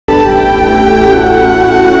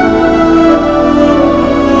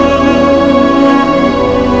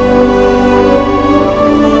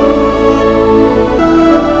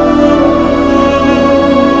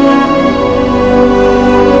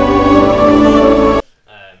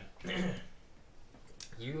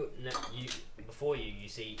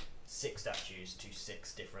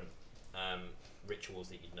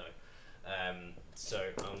So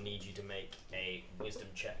I'll need you to make a wisdom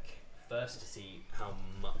check first to see how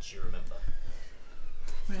much you remember.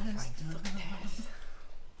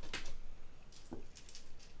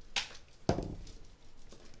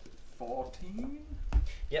 14?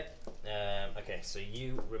 Yep. Okay, so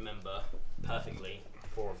you remember perfectly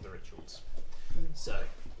 4 of the rituals. So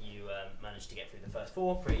you managed to get through the first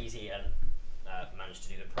 4 pretty easy, and managed to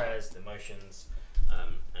do the prayers, the motions,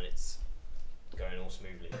 and it's going all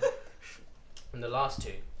smoothly. And the last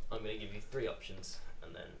 2, I'm going to give you 3 options,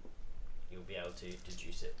 and then you'll be able to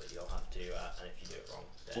deduce it, but you'll have to, and if you do it wrong,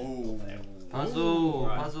 then you'll fail. Puzzle,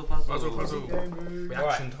 Right. puzzle.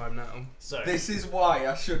 Reaction time now. So This is why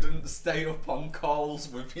I shouldn't stay up on calls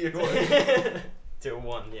with you. till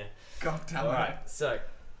 1, yeah. God damn it. Alright, so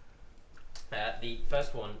the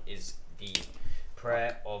first one is the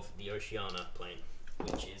Prayer of the Oceania Plane,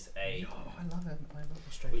 which is a I love it. I love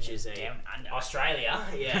Australia. which is a Australia.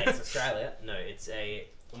 Yeah, it's Australia. No, it's a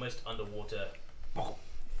almost underwater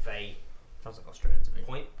fey Sounds like Australian to me.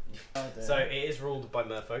 point. So it is ruled by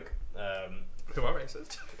merfolk, Who are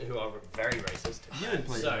racist? who are very racist. You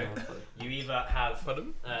played So you either have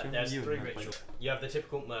Pardon? there's You 3 and I played rituals. You have the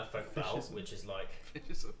typical merfolk vow, Fishism. which is like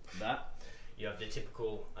Fishism. that. You have the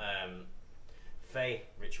typical fey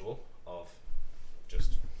ritual of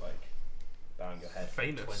just like bowing your head for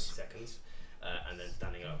Famous. 20 seconds and then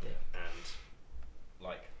standing up and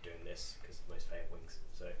like doing this because most fey have wings.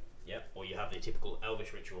 So yeah, or you have the typical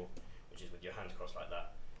elvish ritual, which is with your hands crossed like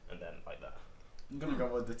that and then like that. I'm gonna go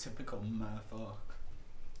with the typical merfolk.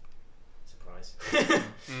 Surprise.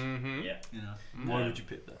 Mm-hmm. Yeah. You know. Why would you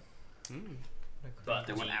pick that? Mm. But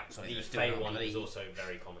They the, went outside, the they're still fey not one is leave. also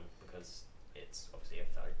very common because it's obviously a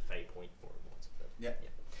fey point or what. Yeah.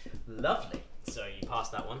 Lovely. So you pass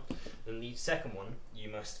that one. Then the second one, you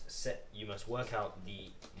must work out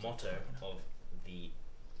the motto of the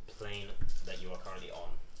plane that you are currently on.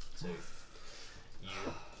 So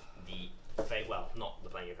the fey, well, not the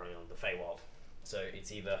plane you're currently on, the Feywild. So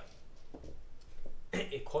it's either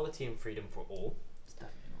equality and freedom for all, It's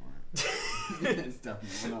definitely not. It's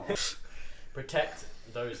definitely not. protect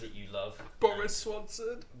those that you love. Boris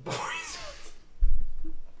Swanson. Boris.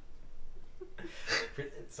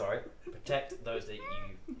 Sorry, protect those that you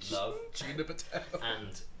love Gina Patel.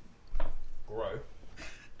 and grow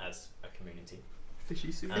as a community.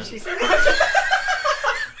 Fishy soup. And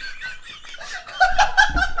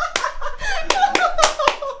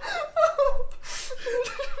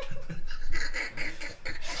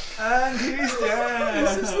And he's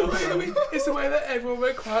dead. It's the way that everyone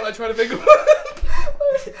went quiet, like trying to think of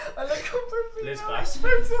I like how Liz Bass.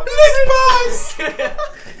 Liz Bass!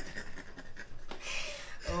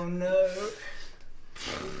 Oh no.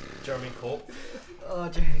 Jeremy Corp. Oh,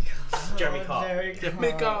 Jeremy Carr. Jeremy Carr. Jeremy Carr.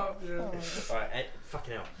 Make up. Alright,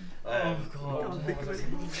 fucking hell. Oh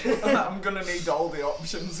god. I'm gonna need all the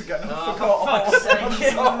options again. I Oh, forgot for all fuck's of them.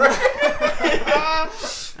 sake. I'm sorry.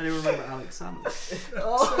 I didn't remember Alexander.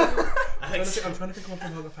 I'm trying to think of one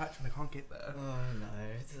from Hog of Faction, I can't get there. Oh no,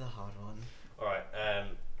 this is a hard one. Alright,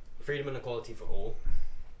 freedom and equality for all.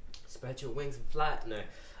 Spread your wings and fly. No.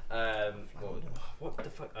 What the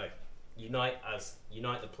fuck? Oh. Unite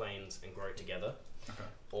the planes and grow together. Okay.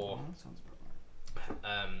 Or Oh, that sounds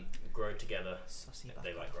about right. grow together. Sussy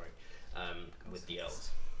They like growing. With the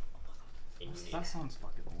elves. In unique. That sounds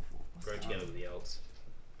fucking awful. Grow together with the elves.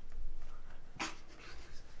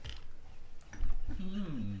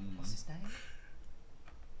 What's his name?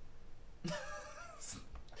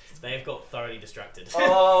 They've got thoroughly distracted.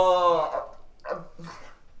 Oh,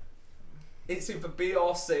 it's either B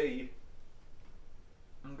or C.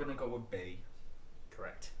 I'm gonna go with B.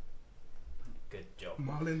 Correct. Good job.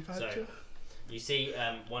 Marlon Thatcher. You see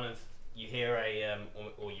you hear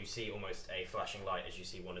or you see almost a flashing light as you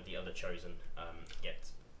see one of the other chosen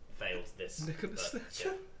failed this. Nicholas but, Thatcher.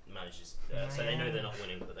 yeah, manages. So they know they're not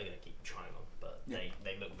winning, but they're going to keep trying on. But they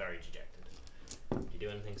look very dejected. Do you do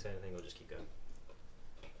anything, say anything, or just keep going?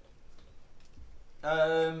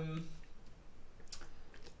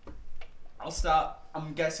 I'll start.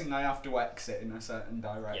 I'm guessing I have to exit in a certain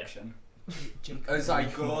direction. As I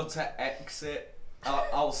go to exit,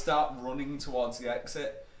 I'll start running towards the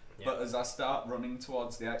exit. Yeah. But as I start running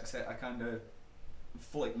towards the exit, I kind of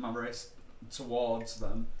flick my wrist towards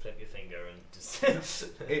them. Flip your finger and just.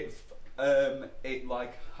 It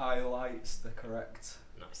like highlights the correct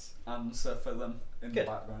Nice. answer for them in Good.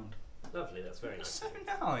 the background. Lovely, that's very nice. So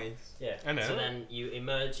nice. Yeah. I know. So then you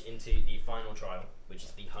emerge into the final trial, which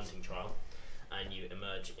is the hunting trial, and you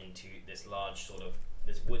emerge into this large sort of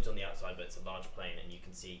there's woods on the outside, but it's a large plain, and you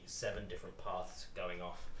can see 7 different paths going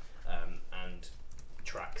off, and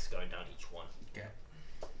tracks going down each one. Okay.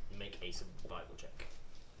 make a survival check.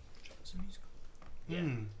 Yeah.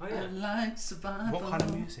 Mm. Oh yeah. I like survival. What kind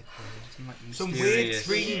of music? Some weird Mysterious.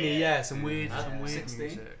 dreamy, yeah, some weird, Yeah. some weird 16?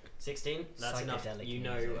 music. 16. That's enough. Psychedelic You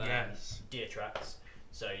know music. Yes. deer tracks.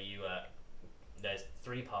 So you there's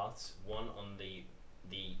 3 paths. One on the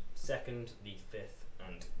 2nd, the 5th,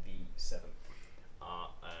 and the 7th are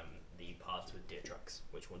the paths with deer tracks.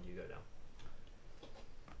 Which one do you go down?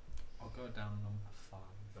 I'll go down number 5.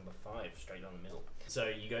 Number 5, straight down the middle. So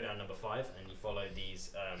you go down number 5 and you follow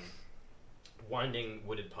these winding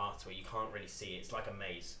wooded paths where you can't really see. It's like a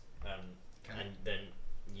maze. And then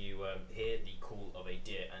you hear the call of a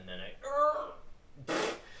deer, and then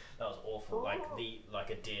that was awful. Like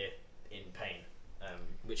a deer in pain,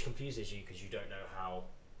 which confuses you because you don't know how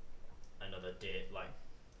another deer, like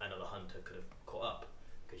another hunter, could have caught up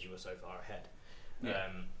because you were so far ahead.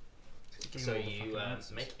 Yeah. So you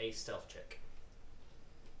make a stealth check.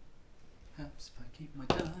 Perhaps if I keep my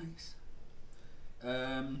dice.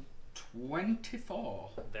 24.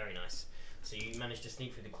 Very nice. So you manage to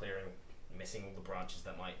sneak through the clearing, missing all the branches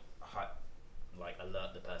that might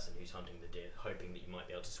alert the person who's hunting the deer, hoping that you might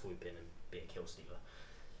be able to swoop in and be a kill stealer.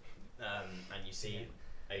 And you see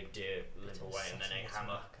a deer limp away, and then a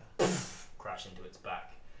hammer crash into its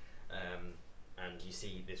back. And you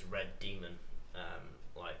see this red demon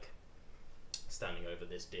standing over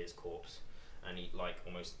this deer's corpse, and he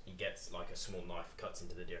gets like a small knife, cuts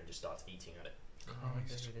into the deer, and just starts eating at it.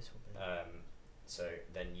 So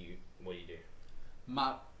then what do you do?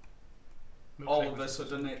 Matt, all of a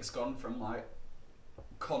sudden it's gone from like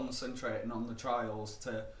concentrating on the trials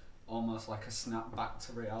to almost like a snap back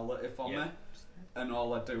to reality for me, and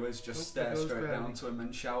all I do is just stare straight down to him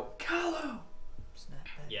and shout, "Carlo!"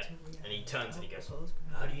 Yeah, and he turns and he goes,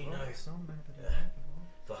 "How do you know?"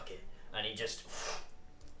 Fuck it. And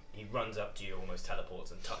he runs up to you, almost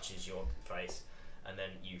teleports and touches your face, and then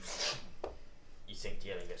you sink to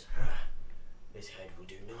yellow and goes, "This head will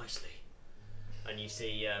do nicely." And you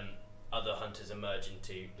see other hunters emerge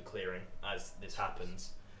into the clearing as this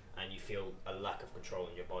happens, and you feel a lack of control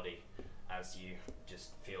in your body as you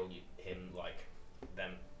just feel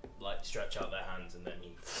them stretch out their hands, and then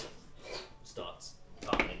he starts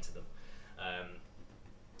cutting into them.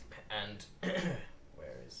 And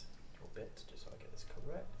where is your bit, just so I get this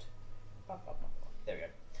correct? There we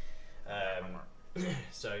go.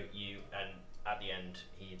 So at the end,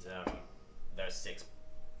 there's 6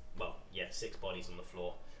 bodies on the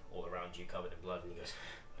floor all around you, covered in blood, and he goes,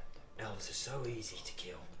 "Elves are so easy to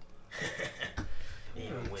kill.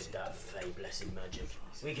 Even with that fey blessed magic,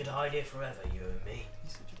 we could hide here forever, you and me."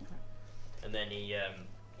 And then he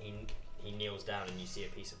kneels down, and you see a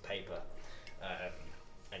piece of paper,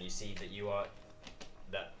 and you see that you're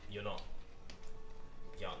not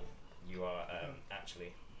young. You are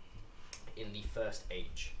actually in the first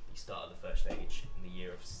age. You start at the first age in the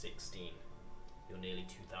year of 16. You're nearly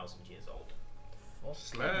 2,000 years old.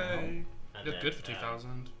 Slay. And Look then, good for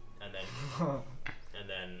 2,000. And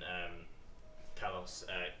then Kalos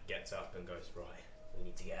gets up and goes, "Right, we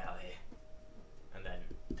need to get out of here." And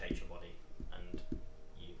then takes your body, and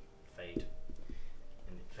you fade,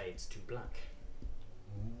 and it fades to black.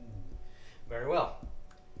 Ooh. Very well,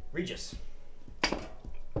 Regis.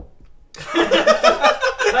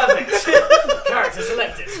 Perfect. Character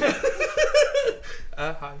selected.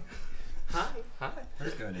 Hi. Hi. Hi.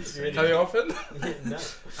 Let's go and Really? Coming often? No.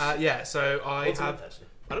 Yeah, so I Once a have... month, actually.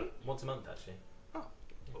 Pardon? Once a month, actually.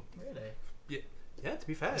 Really? Yeah, to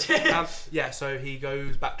be fair. Yeah, so he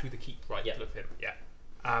goes back to the keep, right? Yeah. To look at him. Yeah.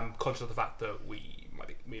 Conscious of the fact that we might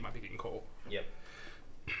be getting caught. Yep.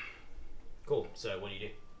 Cool. So what do you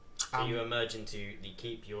do? So you emerge into the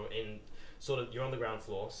keep. You're on the ground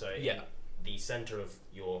floor. So in the center of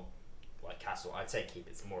your castle. I'd say keep.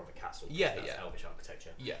 It's more of a castle. Yeah, that's yeah. Elvish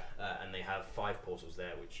architecture. Yeah. And they have 5 portals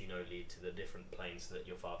there, which lead to the different planes that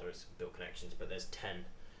your father has built connections. But there's 10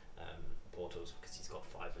 portals because he's got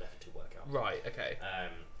 5 left to work out. Right. Okay.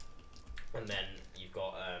 And then you've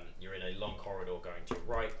got you're in a long corridor going to your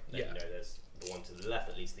right. Then there's the one to the left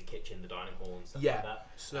that leads to the kitchen, the dining hall, and stuff like that.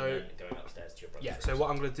 So and then going upstairs to your brother's room. So what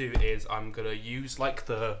I'm gonna do is I'm gonna use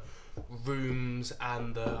the rooms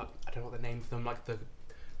and I don't know what the name of them, like the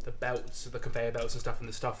belts, the conveyor belts and stuff, and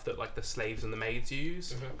the stuff that the slaves and the maids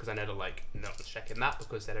use, because I know they're no one's checking that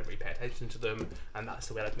because they don't really pay attention to them, and that's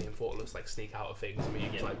the way me and Thoughtless sneak out of things. And we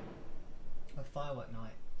use A firework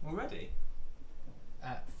night Already?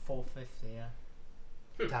 at 4:50. Yeah.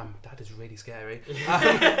 Damn, Dad is really scary.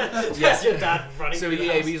 That's your dad running So through the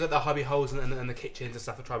yeah, house. we use like the hubby holes and the kitchens and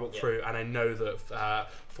stuff to try and walk Yeah. through. And I know that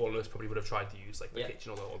Thornless probably would have tried to use like the Yeah.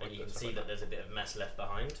 kitchen or the And you can stuff see like that there's a bit of mess left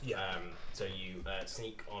behind. Yeah. So you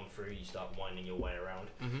sneak on through, you start winding your way around,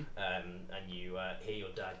 Mhm. and you hear your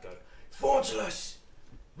dad go, Fortuneless!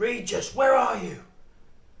 Regis, where are you?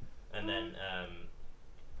 And then,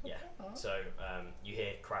 so you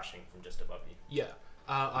hear crashing from just above you. Yeah.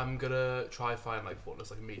 I'm gonna try find like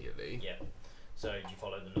Thornless like immediately. Yeah. So do you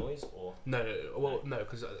follow the noise, or? No, well, no,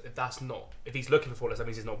 because if he's looking for Thornless, that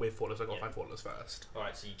means he's not with Thornless. So I gotta Yeah. find Thornless first.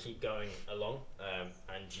 Alright, so you keep going along,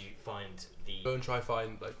 and you find Go the... and try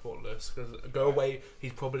find like Thornless, because go away.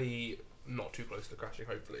 He's probably not too close to crashing.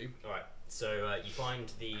 Hopefully. Alright, so you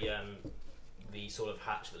find the sort of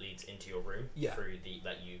hatch that leads into your room Yeah. through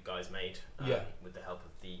that you guys made Yeah. with the help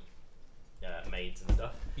of the maids and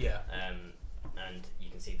stuff, Yeah. and you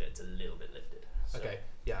can see that it's a little bit lifted. So, Okay.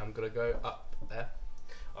 Yeah, I'm gonna go up there.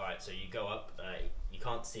 Alright, so you go up, you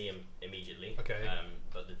can't see him immediately, Okay.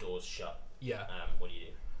 but the door's shut. Yeah. What do you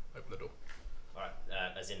do? Open the door. Alright,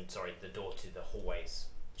 the door to the hallway's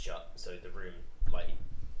shut, so the room, like,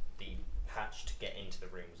 the hatch to get into the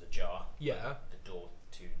room was ajar. Yeah. The door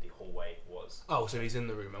to the hallway was. Oh, so he's in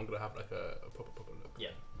the room. I'm gonna have like a proper look. Yeah.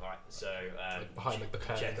 Alright, so Like behind, like, the you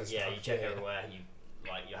curtains check, and yeah, stuff. you check Yeah. everywhere.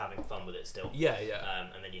 You're having fun with it still. Yeah. Yeah.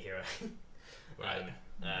 And then you hear a Right.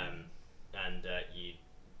 and you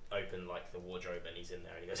open like the wardrobe and he's in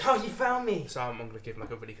there and he goes, "Oh, you found me!" So I'm gonna give him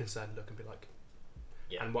like a really concerned look and be like,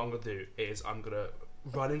 Yeah. and what I'm gonna do is I'm gonna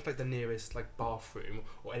run into like the nearest like bathroom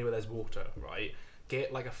or anywhere there's water, right?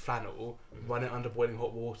 Get like a flannel, run it under boiling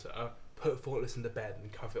hot water, put Thoughtless in the bed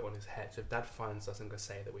and cover it on his head. So if Dad finds us, I'm gonna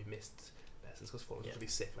say that we missed lessons because Thoughtless Yeah. will be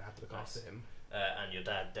sick and I have to look Nice. after him. And your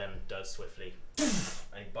dad then does swiftly,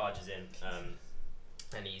 and he barges in,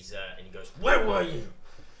 and he goes, "Where were you?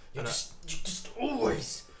 You And just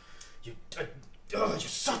always, you're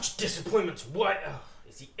such disappointments. Why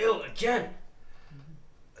is he ill again?"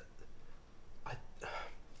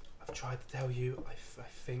 I've tried to tell you. I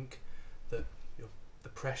think that the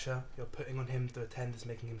pressure you're putting on him to attend is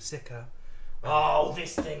making him sicker. Oh,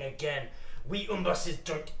 this thing again. We Umbuses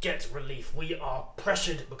don't get relief. We are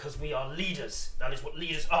pressured because we are leaders. That is what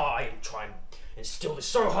leaders are. I am trying to instill this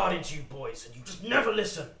so hard into you boys, and you just never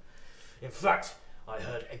listen. In fact, I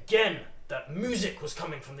heard again that music was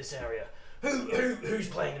coming from this area. Who's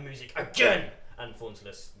playing the music again? And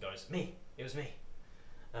Thornless goes, "Me. It was me.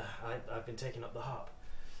 I've been taking up the harp."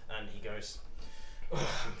 And he goes,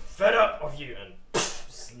 "I'm fed up of you," and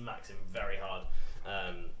smacks him very hard.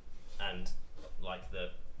 And like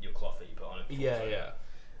your cloth that you put on it. falls over. Yeah.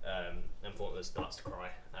 And Thornless starts to cry.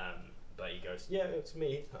 But he goes, "Yeah, it's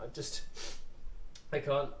me. I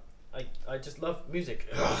can't. I just love music.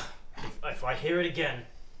 If I hear it again,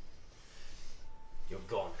 you're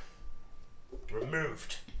gone.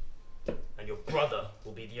 Removed. And your brother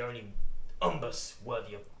will be the only Umbus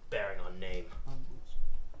worthy of bearing our name.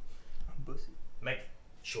 Make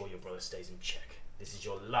sure your brother stays in check. This is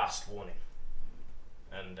your last warning."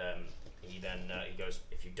 And he goes,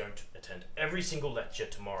 "If you don't attend every single lecture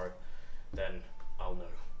tomorrow, then I'll know.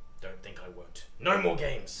 Don't think I won't. No more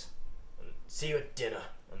games. And see you at dinner."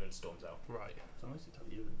 And then storms out. Right. So I must tell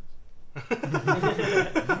you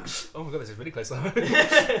Oh my god, this is really close.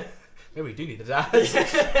 Maybe we do need a dad.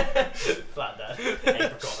 Flat dad.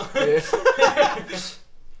 Apricot.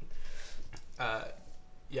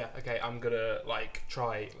 Yeah. Okay. I'm gonna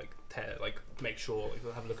try make sure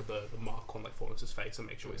have a look at the mark on Thornless's face and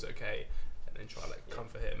make sure he's okay, and then try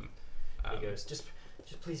comfort him. He goes, just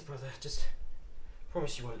please, brother, just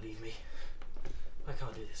promise you won't leave me. I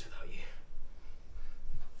can't do this without you."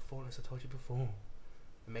 Thornless, I told you before.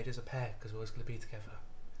 We made us a pair because we're always gonna be together.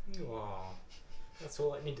 Aww, that's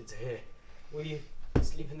all I needed to hear. Will you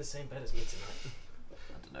sleep in the same bed as me tonight?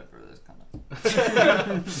 I don't know, brothers,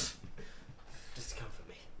 kind Just to comfort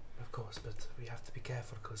me. Of course, but we have to be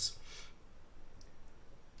careful because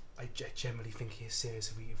I generally think he is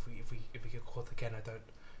serious. If we get caught again,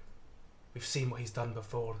 We've seen what he's done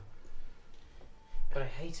before. But I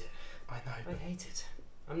hate it. I know. I But hate it.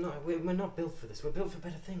 We're not built for this. We're built for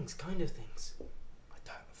better things, kinder things.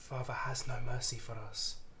 Father has no mercy for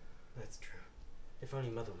us. That's true. If only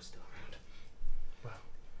Mother was still around. Well.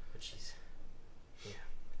 But she's...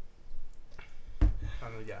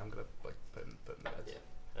 I'm gonna put him in bed. Yeah.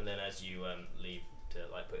 And then as you leave to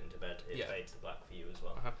put into bed, it fades to black for you as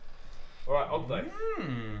well. Alright, Ogbo.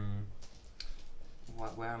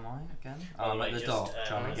 Where am I again? Oh, I'm at mate, the just, dock,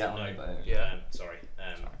 trying to get on the boat. Yeah. Sorry.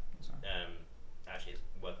 Sorry. Actually, it's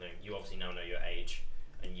worth knowing. You obviously now know your age,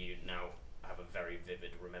 and you now have a very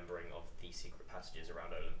vivid remembering of the these secret passages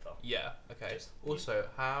around Olenfell. Yeah. Okay. Just- Also,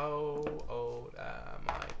 how old am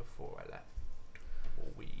I before I left?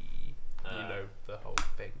 Or you know, the whole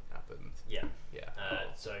thing happened. Yeah. Yeah.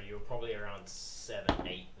 So you were probably around 7,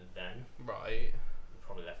 8 then. Right. You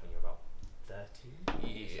probably left when you were about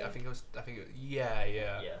 13. Yeah. I think it was. Yeah.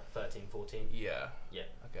 Yeah, 13, 14. Yeah. Yeah.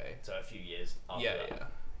 Okay. So a few years after Yeah.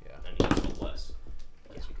 that. Yeah. And it gets a lot worse,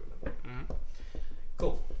 as you remember. Mm-hmm.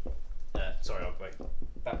 Cool. Sorry, I'll wait.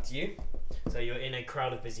 Back to you. So you're in a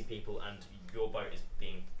crowd of busy people, and your boat is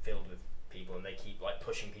being filled with people, and they keep like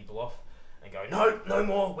pushing people off and going, no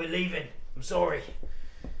more, we're leaving. I'm sorry.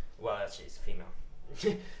 Well, actually, it's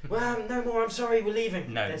female. Well, no more. I'm sorry, we're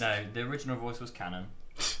leaving. No, the original voice was canon.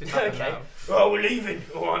 Okay. Well, we're leaving.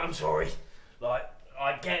 All right, I'm sorry. Like,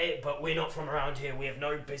 I get it, but we're not from around here. We have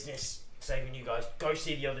no business saving you guys. Go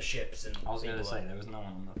see the other ships. And I was going to people say like- there was no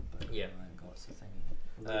one on the boat. Yeah. When I got to the thing.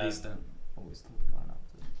 Ladies don't always talk about that.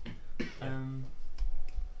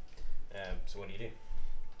 So what do you do?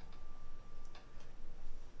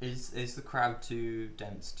 Is the crowd too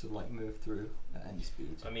dense to like move through at any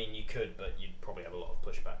speed? I mean, you could, but you'd probably have a lot of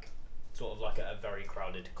pushback. Sort of like at a very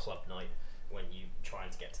crowded club night when you trying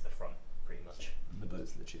to get to the front, pretty much. The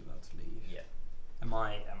boat's literally about to leave. Yeah. Am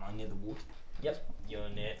I near the water? Yep. You're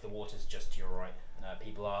near. The water's just to your right.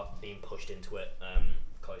 People are being pushed into it,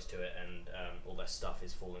 close to it, and all their stuff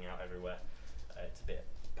is falling out everywhere. It's a bit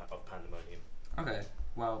of pandemonium. Okay.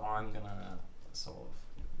 Well, I'm gonna sort of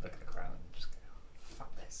look at the crowd and just go,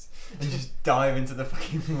 fuck this, and just dive into the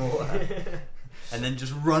fucking water, and then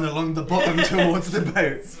just run along the bottom towards the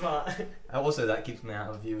boat. Smart. Also, that keeps me out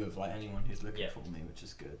of view of like anyone who's looking Yeah. for me, which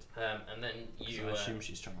is good. And then 'Cause you. I assume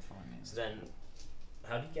she's trying to find me. So then,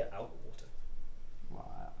 how do you get out of the water?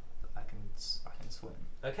 Well, I can swim.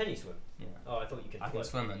 Oh, can you swim? Yeah. Oh, I thought you could. I can float.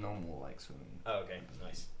 swim a normal like swimming. Oh, okay,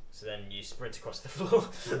 nice. So then you sprint across the floor.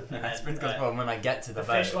 and I sprint across the floor when I get to the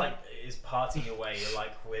boat. fish like is parting your way. You're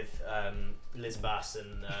like with Liz Bass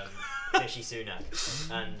and Fishy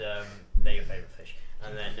Sunak, and they're your favourite fish.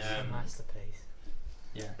 And then masterpiece.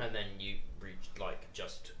 Yeah. and then you reach like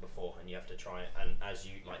just before, and you have to try it. And as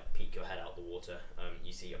you like peek your head out the water,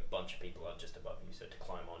 you see a bunch of people are just above you. So to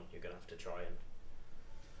climb on, you're gonna have to try and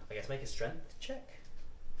I guess make a strength check.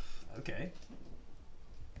 Okay.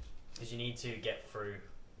 Because you need to get through,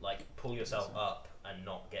 like, pull yourself up and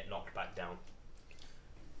not get knocked back down.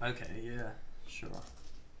 Okay. Yeah. Sure.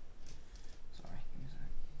 Sorry. Give me a sec.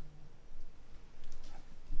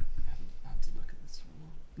 I haven't had to look at this for a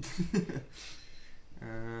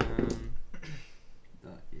while.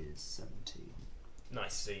 That is 17.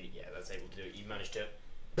 Nice. So yeah, that's able to do it. You managed to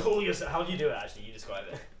pull yourself. How do you do it? Actually, you describe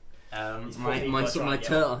it. These poor people My are trying to get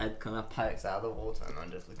turtle head kind of pokes out of the water, and I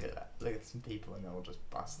just look at some people, and they're all just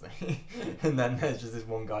bustling. And then there's just this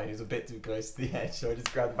one guy who's a bit too close to the edge, so I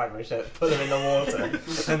just grab the back of my shirt, put him in the water,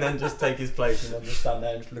 and then just take his place, and then just stand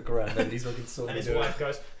there and just look around, and he's looking sort And of his wife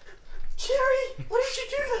goes, "Cherry, why did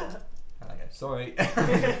you do that?" And I go, sorry.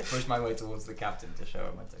 Push my way towards the captain to show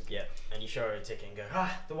him my ticket. Yeah, and you show her a ticket and go,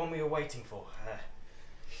 the one we were waiting for.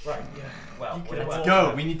 Right. Yeah. Well, Let's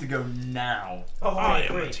go. We need to go now. Oh, I wait,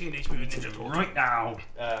 am a wait. Teenage Mutant Ninja Turtle. Right now.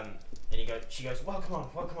 And she goes, well, come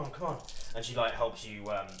on, and she like helps you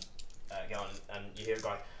get on, and you hear a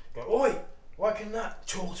guy go, oi, why can that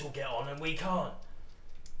turtle get on and we can't?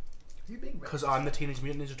 You being Because I'm the Teenage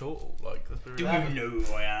Mutant Ninja Turtle. Like, that's very Do Um, you know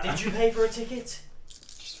who I am? Did you pay for a ticket?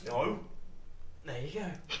 No. There you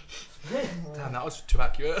go. Damn, that was too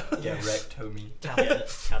accurate. Yeah. Direct, homie.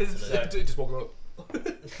 Just walk up.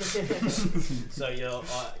 So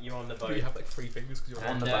you're on the boat. You have like 3 fingers because you're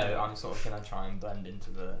On And, the boat, I'm sort of gonna try and blend into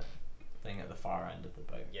the thing at the far end of the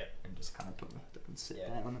boat. Yeah. And just kind of put my foot and sit Yeah.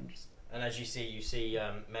 down and just. And as you see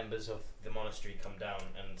members of the monastery come down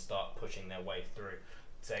and start pushing their way through,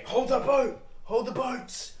 saying, "Hold the boat! Hold the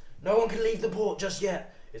boats! No one can leave the port just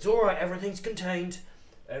yet. It's all right. Everything's contained.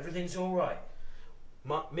 Everything's all right.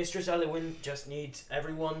 Mistress Elwyn just needs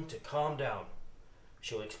everyone to calm down.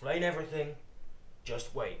 She'll explain everything.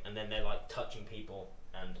 Just wait." And then they're like touching people,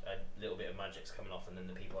 and a little bit of magic's coming off, and then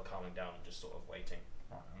the people are calming down and just sort of waiting.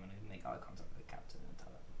 Right, I'm gonna make eye contact with the captain and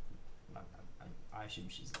tell her. I assume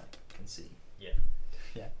she's like can see. Yeah.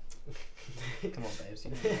 Yeah. Come on, babes.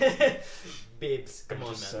 You know. Bibs, come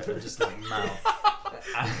on, just, man. just like mouth.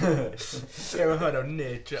 You ever heard of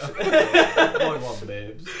nature? I want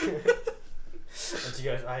babes. And she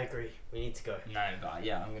goes, "I agree. We need to go." No, but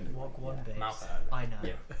yeah, I'm gonna Walk one, babes. mouth out. I know.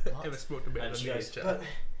 Yeah. What? Ever smoked a bit And of she goes, nature? "But,"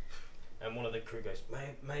 and one of the crew goes,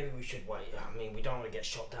 maybe we should wait. I mean, we don't want to get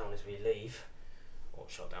shot down as we leave, or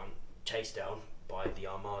chased down by the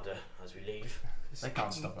armada as we leave. They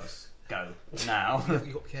can't stop us. Go now. You got to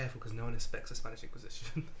be careful because no one expects a Spanish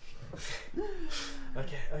Inquisition.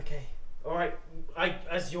 Okay. Alright,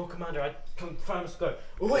 as your commander, I confirm to go.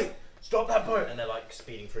 Oh wait, stop that boat! And they're like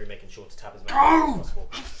speeding through, making sure to tap as many as possible.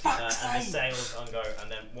 And the sails on go,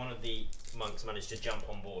 and then one of the monks managed to jump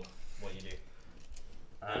on board. What do you do?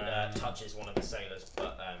 And touches one of the sailors,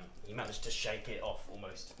 but he managed to shake it off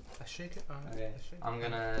almost. I shake it. Okay. I'm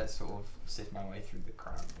gonna sort of sift my way through the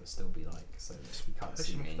crowd, but still be like, so that you can't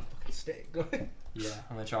see me. Fucking stick. Yeah,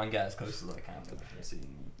 I'm gonna try and get as close as I can without him seeing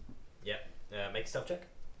me. Yeah. Make a stealth check.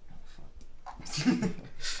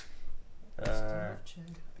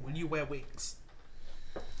 Will you wear wigs?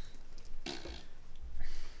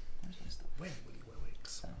 When will you wear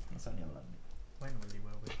wigs? It's only 11. When will you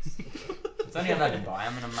wear wigs? It's only 11, but I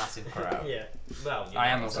am in a massive crowd. Yeah. Well, I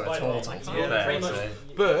am also a tall type. type, Yeah, fair, pretty much. so-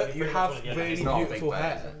 But you pretty much have one of the really others. not a big beautiful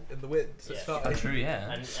bag, hair in the wind, so it's Yeah. Oh, fine. true,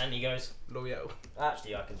 yeah. And he goes, L'Oreal.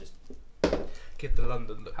 actually, I can just. Give the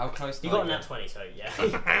London look. How close do You got I a get? nat 20, so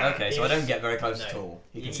yeah. Okay, so I don't get very close No. at all.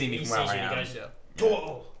 He can He- see me he from where sees I you and am. he goes, Yeah.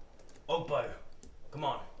 Turtle! Ogbo! Come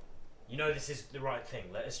on. You know this is the right thing.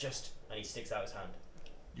 Let us just. And he sticks out his hand.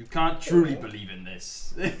 You can't truly believe in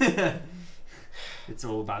this. It's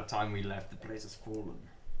all about time we left. The place has fallen.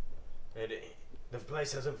 The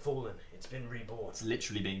place hasn't fallen. It's been reborn. It's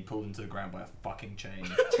literally being pulled into the ground by a fucking chain.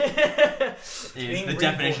 It's It's being the reborn.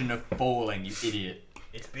 definition of falling, you idiot.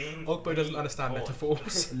 It's being. Ogbo doesn't understand reborn.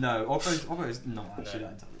 metaphors. No, Ogbo's not actually No.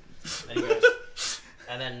 that intelligent. And he goes.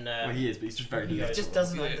 And then. Well, he is, but he's just very he little. goes- He just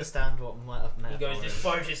doesn't Yeah. understand what He metaphor goes, this is.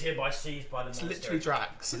 boat is hereby seized by the It's monster. literally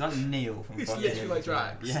Drax. He's like Neil from He's fucking literally like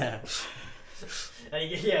Echoverse. Drax. Yeah.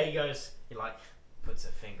 And he goes, he like puts a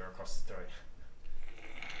finger across his throat.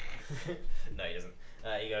 No, he doesn't.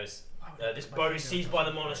 He goes, this boat is seized by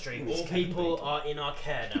the monastery. It's All Kevin people Bacon. are in our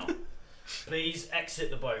care now. Please exit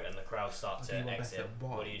the boat. And the crowd start to You are exit. better.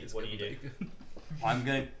 Why What do you is What do you do? Kevin I'm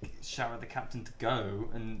gonna shout at the captain to go,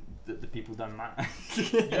 and the people don't matter.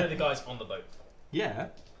 You know the guys on the boat. Yeah.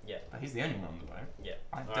 Yeah. But he's the only one on the boat. Yeah.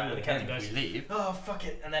 I Alright, deal and with the him captain if goes, we leave. Oh fuck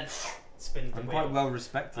it, and then spins the I'm wheel. quite well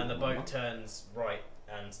respected. And the am I boat not? turns right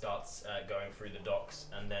and starts going through the docks,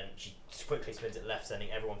 and then she quickly spins it left,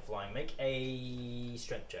 sending everyone flying. Make a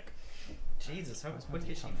strength check. Jesus, how quick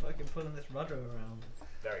is she fucking pulling this rudder around?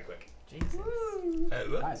 Very quick. Jesus.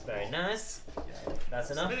 That is Very cool. nice. Yeah.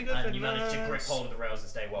 That's enough. Really good, And you very manage to grip nice. hold of the rails and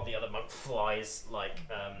stay while the other monk flies like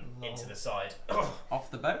into the side.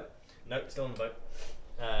 Off the boat? Nope, still on the boat.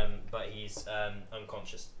 But he's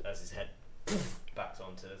unconscious as his head backs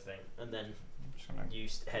onto the thing. And then I'm just gonna- you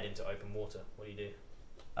head into open water. What do you do?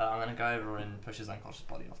 I'm gonna go over and push his unconscious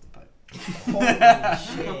body off the boat. Holy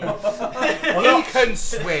shit. He can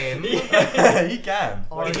swim. He can.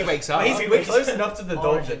 If he wakes up. We're close enough to the dog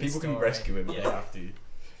Origin that people can story. rescue him if they Yeah. have to.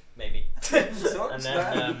 Maybe. And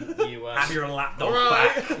then you Have your lapdog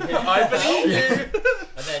Alright. back. I believe you.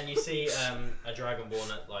 and then you see a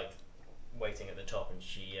dragonborn at like waiting at the top, and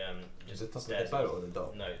she just Is it top of stares the boat or the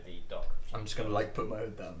dog? No, the dock. I'm just gonna like put my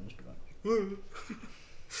hood down and just be like.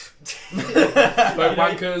 Boat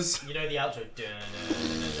wankers. You know the outro.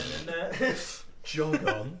 Jog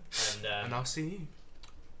on. And I'll see you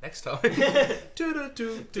next time.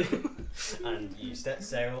 And you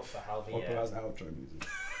sail for Ogbo Halvier. has outro music.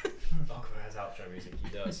 Ogbo has outro music. He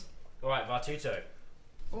does. All right, Vartuto.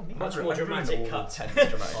 Oh, me. Much more dramatic cut.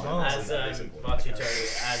 Dramatic As Vartuto, as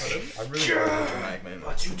I really want a dramatic moment.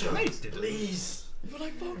 Vartuto, please. I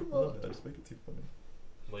love it, I just make it too funny.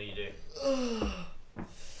 What do you do?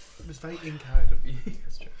 It was very in character for you.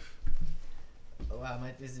 Oh, wow,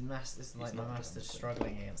 this is like my not master drunk,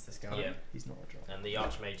 struggling against this guy. Yeah, He's not a drunk. and the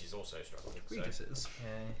Archmage is also struggling. So. Regis is.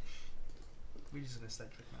 Okay. Regis is an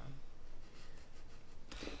eccentric man.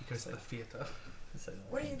 He goes to the theatre.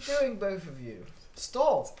 What are you doing, both of you?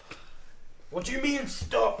 Stop! What do you mean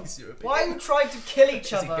stop? He's European. Why are you trying to kill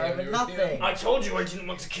each Is he other gay or over European? nothing? I told you I didn't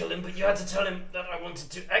want to kill him, but you had to tell him that I wanted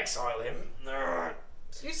to exile him.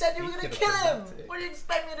 You said you were He going to could've kill done him! that too. What do you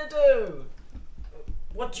expect me to do?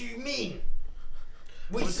 What do you mean?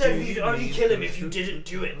 We What said do we'd you only mean? kill him if you didn't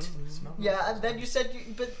do it. Yeah, and then you said you.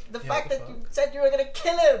 But the Yeah, fact what that the you said you were going to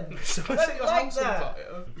kill him! So I I set don't your like house on that.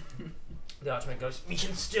 fire. The Archmage goes, we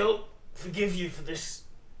can still forgive you for this,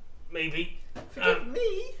 maybe. Forgive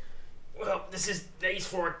me? Well, this is days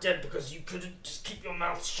for it dead because you couldn't just keep your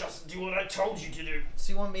mouth shut and do what I told you to do.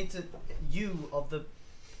 So you want me to. You of the.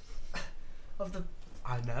 Of the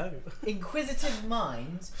I know. inquisitive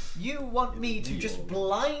mind, you want me to just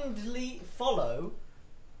blindly follow.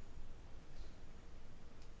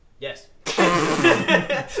 Yes.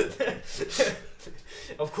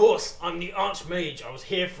 Of course, I'm the Archmage. I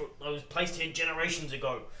was placed here generations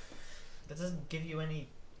ago. That doesn't give you any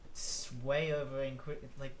sway over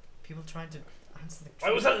like people trying to answer the.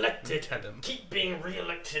 I was elected. Tell him. Keep being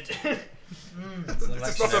re-elected.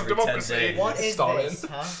 It's not a democracy. What is Stalin. this,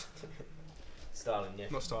 huh? Stalin, yeah.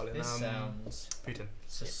 Not Stalin. This sounds Putin.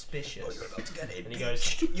 suspicious. And he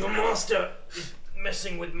goes, your master is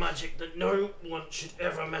messing with magic that no one should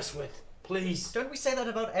ever mess with. Please. Don't we say that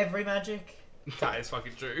about every magic? That is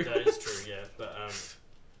fucking true. That is true, yeah. But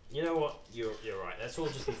you know what? You're right. Let's all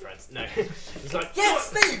just be friends. No. He's like, Yes,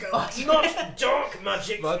 there you go. not dark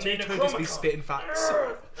magic Well, from you could just be spitting facts.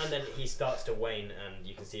 And then he starts to wane, and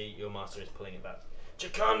you can see your master is pulling it back.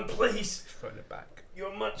 Jakan, please. Throwing it back.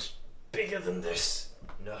 You're much bigger than this.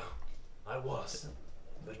 No, I was,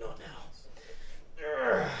 but not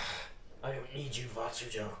now. I don't need you,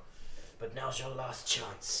 Vatsujo, but now's your last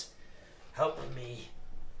chance. Help me,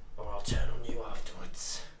 or I'll turn on you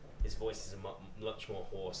afterwards. His voice is much more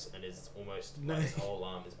hoarse, and is almost like his whole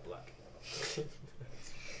arm is black.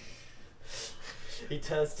 He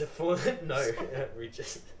turns to fall. No,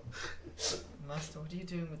 Regis. Master, what are you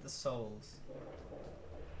doing with the souls?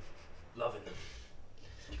 Loving them.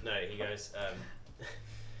 No, he goes,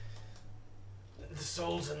 the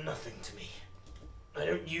souls are nothing to me. I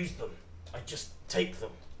don't use them. I just take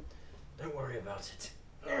them. Don't worry about it.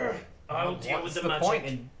 I'll deal with the magic. Point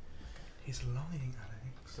in... He's lying,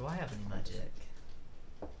 Alex. Do I have any magic?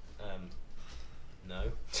 No.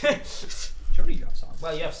 Surely you have some.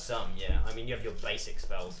 Well, you have some, yeah. I mean, you have your basic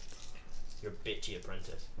spells. You're a bitchy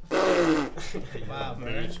apprentice. Wow, Rude.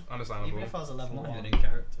 man. Understandable. Even if I was a level Not 1. even in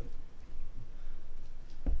character.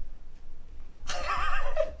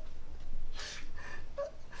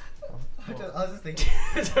 I was just thinking.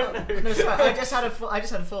 No, sorry. I just had a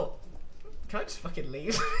thought. Can I just fucking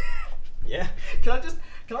leave? Yeah. Can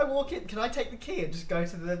I walk in? Can I take the key and just go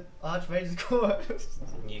to the Archmage's quarters?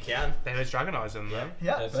 You can. There's dragon eyes in there.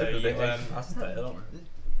 Yeah. So you,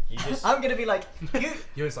 you just... I'm gonna be like, you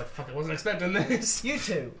You're just like, fuck, I wasn't expecting this. you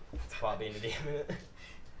two. It's part of being a DM.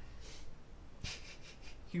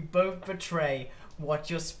 You both betray what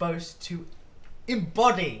you're supposed to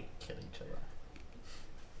embody. Kill each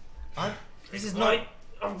other. This is not.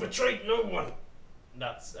 I've betrayed no one.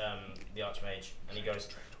 That's the Archmage, and he goes,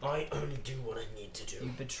 I only do what I need to do.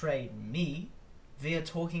 You betrayed me via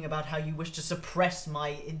talking about how you wish to suppress my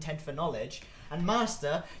intent for knowledge, and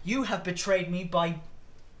Master, you have betrayed me by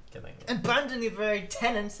Killing them. abandoning the very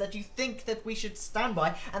tenets that you think that we should stand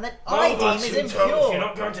by, and that Well, I deem that's is your tone. If you're impure.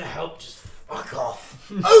 not going to help, just fuck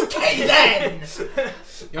off. Okay then.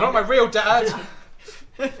 You're not my real dad.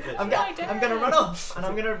 I'm gonna run off, and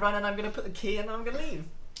I'm gonna put the key, and I'm gonna leave.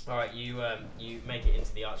 All right, you make it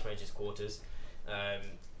into the Archmage's quarters, and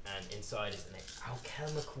inside is an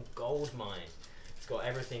alchemical gold mine. It's got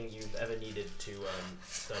everything you've ever needed to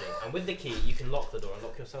study. And with the key, you can lock the door and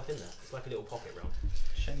lock yourself in there. It's like a little pocket realm.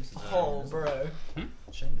 Shame this is Oh, bro.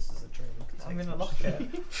 Shame this is a dream. I'm gonna lock it.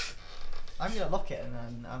 I'm gonna lock it, and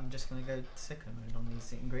then I'm just gonna go sicko mode on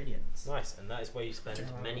these ingredients. Nice, and that is where you spend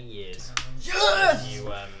many years. Yes!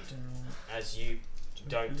 As you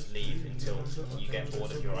don't leave until you get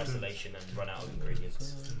bored of your isolation and run out of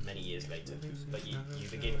ingredients many years later. But you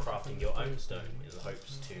begin crafting your own stone in the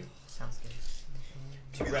hopes Sounds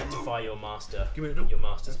good. to rectify your master's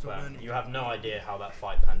That's plan. what You have no idea how that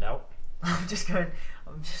fight panned out. I'm just like,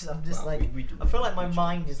 Well, we do I feel like my it.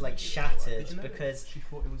 mind is like Did shattered you know because she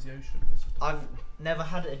thought it was the ocean. I've never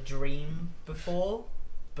had a dream before,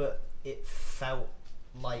 but it felt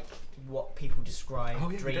like what people describe Oh,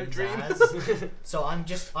 yeah, we don't dreams dream. as. So I'm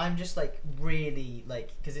just like really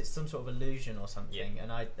like, because it's some sort of illusion or something, Yeah.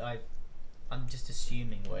 and I'm just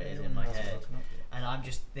assuming what it is in my head, and I'm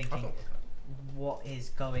just thinking, what is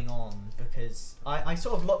going on? Because I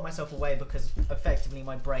sort of lock myself away because effectively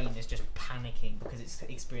my brain is just panicking because it's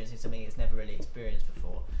experiencing something it's never really experienced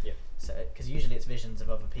before. Yeah. So because usually it's visions of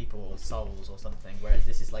other people or souls or something, whereas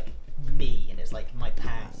this is like me and it's like my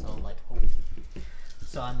past. So I'm like, oh.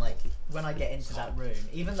 So I'm like, when I get into that room,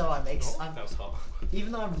 even though I'm that was hot.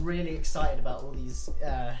 even though I'm really excited about all these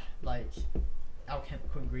like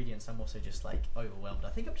alchemical ingredients, I'm also just like overwhelmed. I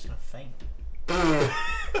think I'm just gonna faint.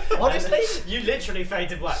 Honestly, You literally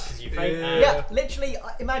faded black because you faint. yeah, literally.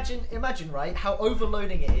 Imagine, right? How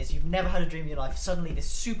overloading it is. You've never had a dream in your life. Suddenly, this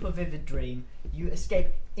super vivid dream. You escape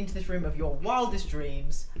into this room of your wildest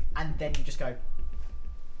dreams, and then you just go.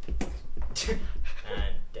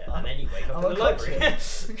 And then you wake up I'm in the library.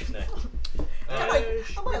 unconscious. No.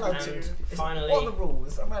 Am I allowed to? And What finally, are the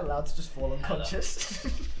rules? Am I allowed to just fall unconscious?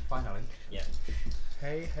 Finally. yeah.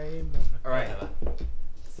 Hey, Monica. Alright. Whatever.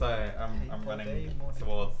 So I'm Hey, running Bob, morning.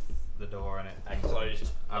 towards the door and it. A closed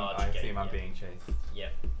large I gate, assume I'm yeah. being chased. Yeah.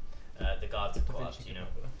 The guards have caught up to you now.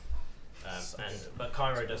 But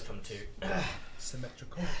Cairo does come to.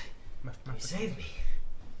 Symmetrical. You saved me.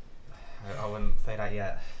 I wouldn't say that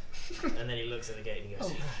yet. And then he looks at the gate and he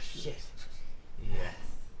goes, shit. Yes.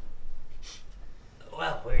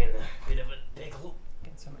 Well, we're in a bit of a pickle.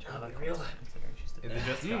 Get so much I'll be real. Is it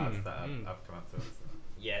just guards that have come up to us?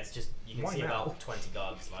 Yeah, it's just, you can Why see now? about 20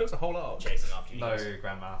 guards like There's a whole lot. chasing after you. No guys.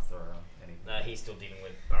 Grandmaster or anything. He's still dealing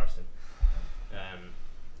with Barristan.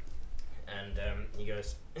 He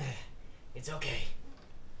goes, it's okay.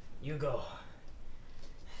 You go.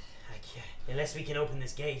 I can't, unless we can open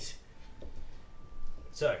this gate.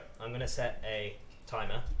 So, I'm going to set a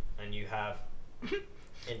timer, and you have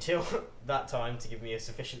until that time to give me a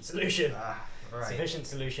sufficient solution. Right. Sufficient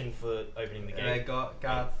solution for opening the They gate. got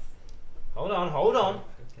guards. Hold on. Okay.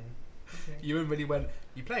 You really went,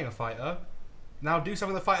 you're playing a fighter, now do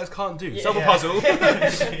something the fighters can't do. Yeah. Solve a puzzle.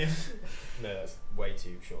 No, that's way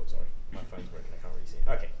too short, sorry. My phone's broken, I can't really see it.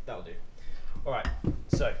 Okay, that'll do. Alright,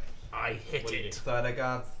 so, I hit what do you it. do? So are the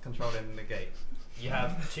guards controlling the gate? You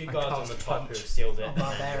have 2 I guards on cast the top who punch. have sealed it, Oh, and then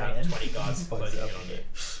you barbarian. have 20 guards Punch closing it in up. on you,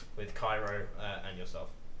 with Cairo and yourself.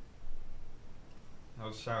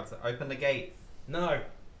 I'll shout, open the gate. No!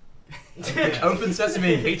 Open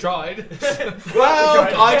sesame. He tried. Well,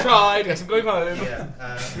 I tried. Guess I'm going home.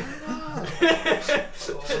 Yeah.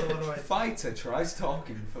 Fighter tries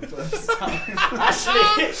talking for first time.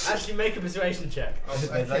 actually make a persuasion check.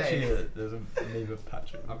 There's actually there's a name of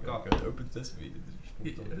Patrick. I've got- open sesame.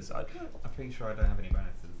 It's on this side. I'm pretty sure I don't have any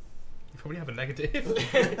bonuses. You probably have a negative.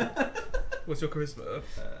 What's your charisma?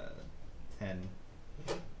 10.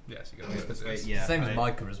 Yes, you Wait, got a wait, yeah. Same as I-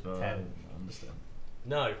 my charisma. I 10. don't understand.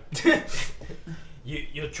 No.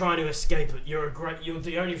 You're trying to escape, but you're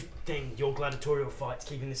the only thing your gladiatorial fight's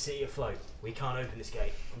keeping the city afloat. We can't open this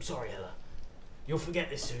gate. I'm sorry, Ella. You'll forget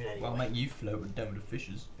this soon anyway. Well, mate, you float down with the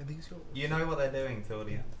fishes. Are these yours? You know what they're doing to us,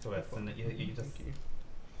 and you just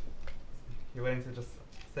you're willing to just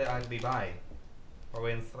sit idly by, or we're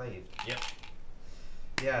enslaved. Yep.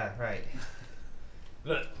 Yeah, right.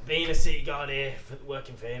 Look, being a city guard here,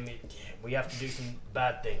 working for him, we have to do some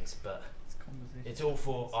bad things, but it's all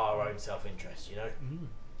for our own self-interest, you know?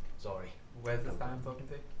 Sorry. Where's this guy I'm talking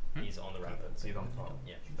to? He's on the rampart. He's on top.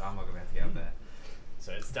 Yeah. I'm not gonna be able to get up there.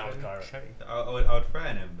 So it's down to Cairo. I would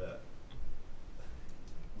threaten him, but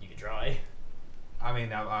You could try. I mean,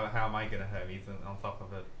 how am I gonna hurt him? He's on top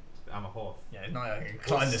of I'm a horse. Yeah, no, I can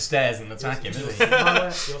climb the stairs and attack him, isn't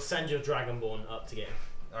he? You'll send your Dragonborn up to get him.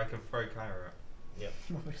 I can throw Kyra up.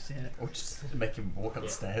 Oh, shit. Or just make him walk up the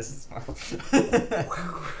Yeah. stairs. It's fine.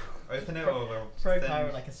 Open it or Throw send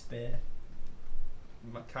Kyra like a spear.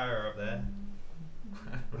 Kyra up there.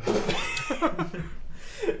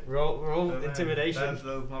 Roll That intimidation. was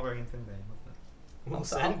not very intimidating, was it? We'll I'll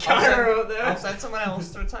send send- Cairo up there. I'll send someone else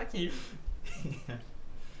to attack you.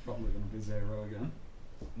 Probably going to be 0 again.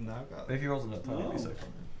 No, I've got But if he rolls an attack, it'll be so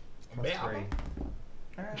plus 3.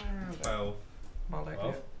 12. Well,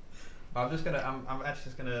 Well, I'm actually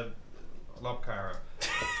just gonna lob Kyra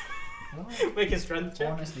up. make a strength check.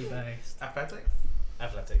 Honestly based. Athletics?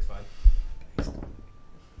 Athletics, fine.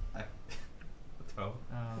 12.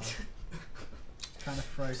 Trying to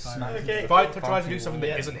throw Kyra. Smack. Okay. If I try to do something that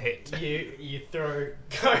Yeah. isn't hit, You throw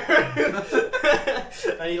Cairo,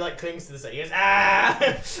 and he like clings to the side. He goes ah,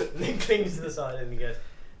 and then clings to the side, and he goes,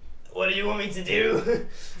 "What do you want me to do?"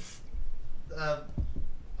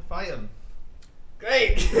 Fight him.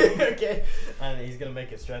 Great. Okay. And he's gonna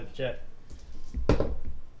make a strength check.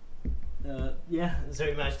 Yeah. So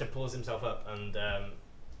he managed to pulls himself up, and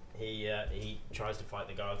he tries to fight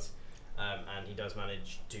the guards, and he does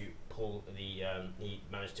manage to pull the. He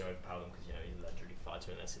managed to overpower them because he's a legendary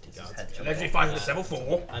fighter in their city guards. legendary fighter to level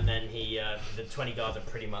 4. And then the 20 guards are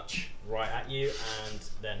pretty much right at you, and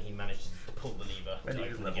then he manages to pull the lever to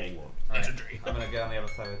open the gate. Legendary. I'm gonna get on the other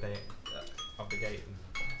side of the gate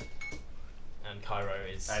And Cairo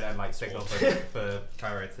is. and like signal for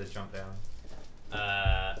Kyra to jump down.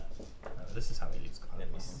 This is how he leaves. Let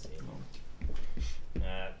me see.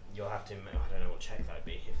 You'll have to. I don't know what check that would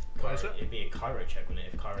be. If What is Cairo, it? it'd be a Cairo check, wouldn't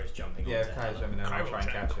it? If Cairo's jumping. Yeah, if onto Kyra's Ella. jumping down, I'll Kyra try and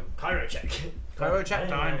check. catch him. Cairo check. Cairo check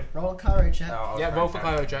time. Roll a Kyra check. I'll Yeah, try roll and for catch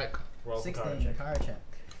him. Cairo check. Roll for 16. Cairo check. Kyra check.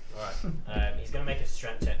 Alright. He's going to make a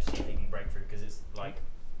strength check to see if he can break through because it's like.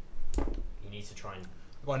 He needs to try and.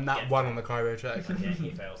 Got a nat Get 1 through. on the Cairo check. Yeah, he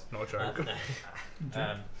fails. Not a joke.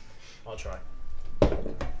 No. I'll try.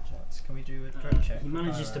 Can we do a drop check? He for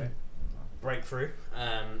manages to Kyra? break through,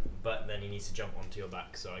 but then he needs to jump onto your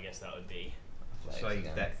back, so I guess that would be. Shall I use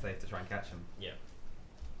Dex save to try and catch him? Yeah.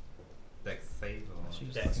 Dex save or She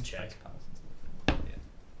just Dex fucking check. face palms into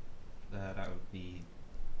that would be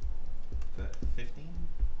 15.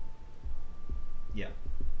 Yeah.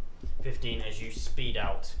 15 as you speed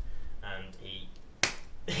out, and he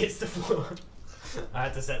hits the floor. I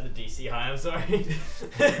had to set the DC high, I'm sorry.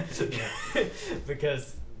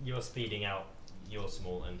 Because you're speeding out, you're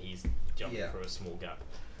small, and he's jumping through a small gap.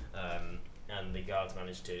 And the guards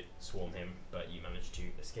managed to swarm him, but you managed to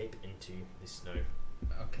escape into the snow.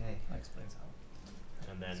 Okay. That explains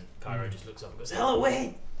how. And then Cairo just looks up and goes, "Hello,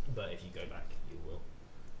 wait!" But if you go back, you will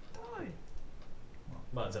die.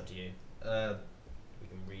 Well, it's up to you. We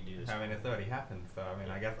can redo this. I mean, it's already happened, so I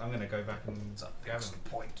mean, I guess I'm gonna go back and grab him.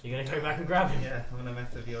 You're gonna go back and grab him. Yeah, I'm gonna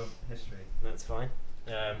mess with your history. That's fine.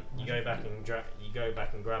 You go back and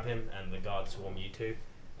grab him, and the guards swarm you too.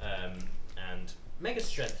 And make a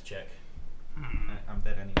strength check. I'm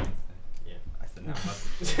dead anyway, so Yeah. I said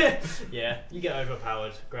no. Yeah, you get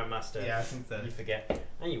overpowered, Grandmaster. Yeah, I think so. You forget,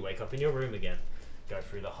 and you wake up in your room again. Go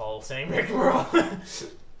through the whole same rigmarole.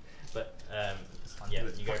 But yeah,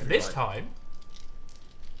 you go through This time,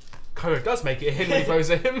 Cairo does make it in when he throws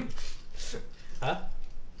at him. Huh?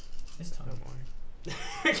 This time. Don't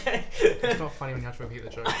worry. Okay. It's not funny when you have to repeat the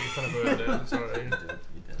joke. You kind of ruined it. I'm sorry. You did.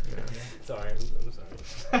 Yeah. Sorry, I'm sorry.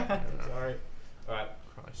 I'm sorry. All right,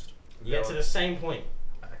 Christ. you get to the same point.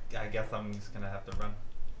 I guess I'm just gonna have to run.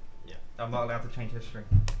 Yeah. I'm not allowed to change history.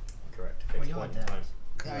 Correct. Well, Fixed you're point dead. in time.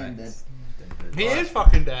 He is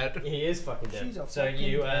fucking dead. He is fucking She's dead. a So fucking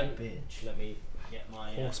you dead bitch. let me get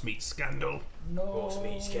my Horse meat scandal. No. horse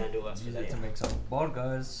meat scandal. That's for Use it to later. make some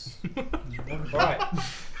burgers. All right.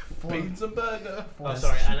 Beans and burger. Oh,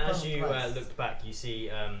 sorry. And as you looked back, you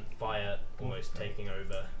see fire almost taking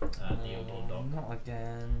over the Eldorn dog. Not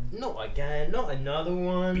again. Not again. Not another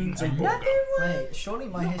one. Beans and Another burger. Wait, surely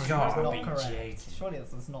my history is not garbage. correct. Surely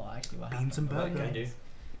that's not actually what Beans happened. and What burger. can you do?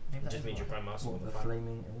 Maybe It that just is means your what grandmaster What, will the fight.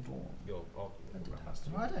 flaming Eldorn? Your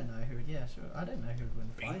grandmaster. Well, I don't know who would. Yeah, sure. I don't know who would win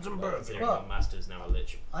the Beans fight. and Well, burger. considering Well- your master's now a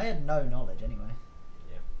lich. I had no knowledge anyway.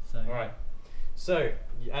 Yeah. So. All right. So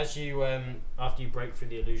as you after you break through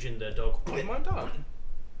the illusion, the dog. Is mine done?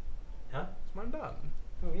 Huh? Is mine done?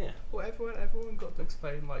 Oh yeah. Well, everyone got to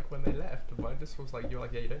explain like when they left, and mine just was like, you're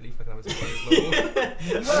like, yeah, you don't leave like another surprise.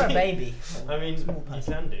 You were a baby. I mean, Small you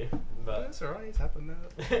person. can do, but That's alright, it's happened now.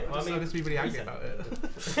 I mean, I just be really angry recent. about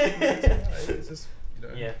it. It's just, you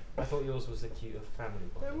know. yeah, I thought yours was the cute of family.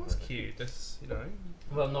 It bonding, was wasn't cute, just, you know.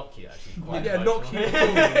 Well, not cute actually. Quite Yeah, not emotional.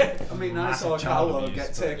 cute. I mean, I Massive saw child Carlo abuse, get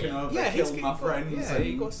but taken yeah. over, Yeah, he's kill my friends. Yeah, and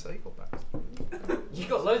he got back. You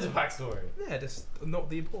got loads of backstory. Yeah, just not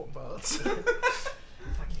the important parts.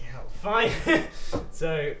 Fucking hell. Fine. So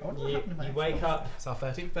I wonder what happened to my you wake actual up. It's our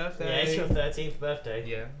 13th birthday. Yeah, it's your 13th birthday.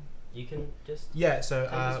 Yeah. You can just. Yeah, so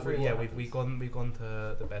Take us through what we've gone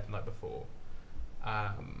to the bed the night before,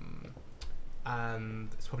 and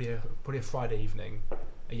it's probably a Friday evening.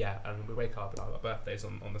 Yeah, and we wake up and our birthday's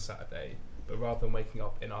on the Saturday. But rather than waking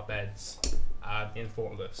up in our beds, in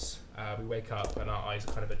thoughtless, we wake up and our eyes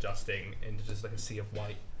are kind of adjusting into just like a sea of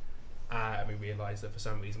white, and we realise that for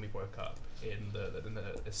some reason we woke up in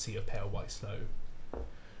a sea of pale white snow,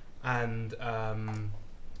 and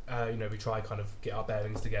you know, we try kind of get our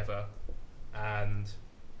bearings together, and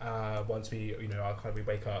once we we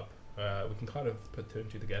wake up, we can kind of put two and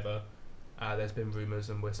two together. There's been rumours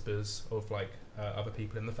and whispers of like other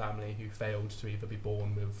people in the family who failed to either be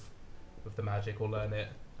born with the magic or learn it,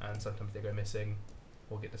 and sometimes they go missing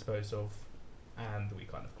or get disposed of, and we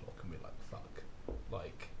kind of clock and we're like, fuck,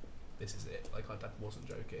 like this is it, like our dad wasn't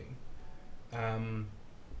joking.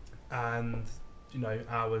 And you know,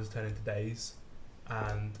 hours turn into days,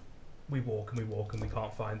 and we walk and we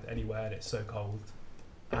can't find anywhere, and it's so cold,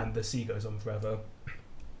 and the sea goes on forever,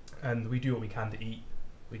 and we do what we can to eat,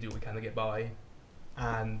 we do what we can to get by,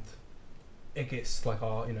 and it gets like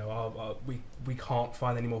our we can't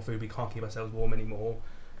find any more food, we can't keep ourselves warm anymore,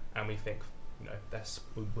 and we think, you know,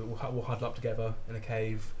 we'll huddle up together in a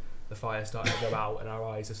cave. The fire's starting to go out and our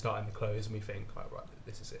eyes are starting to close, and we think, right,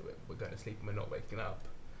 this is it, we're going to sleep and we're not waking up.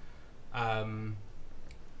 And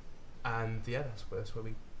yeah, that's where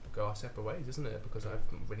we go our separate ways, isn't it? Because I've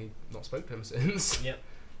really not spoken to him since. Yep.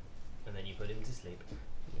 And then you put him to sleep.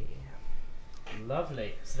 Yeah.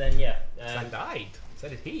 Lovely. So then, yeah. So I died. So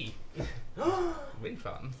did he. Really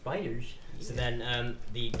fun. Spiders. So then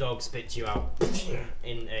the dog spits you out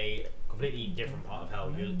in a completely different part of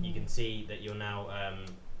hell. You can see that you're now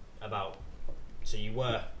so you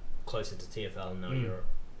were closer to TFL, and now you're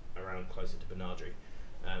around closer to Benadry.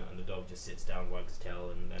 And the dog just sits down, wags his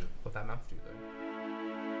tail, and then... What'd that mouth do though?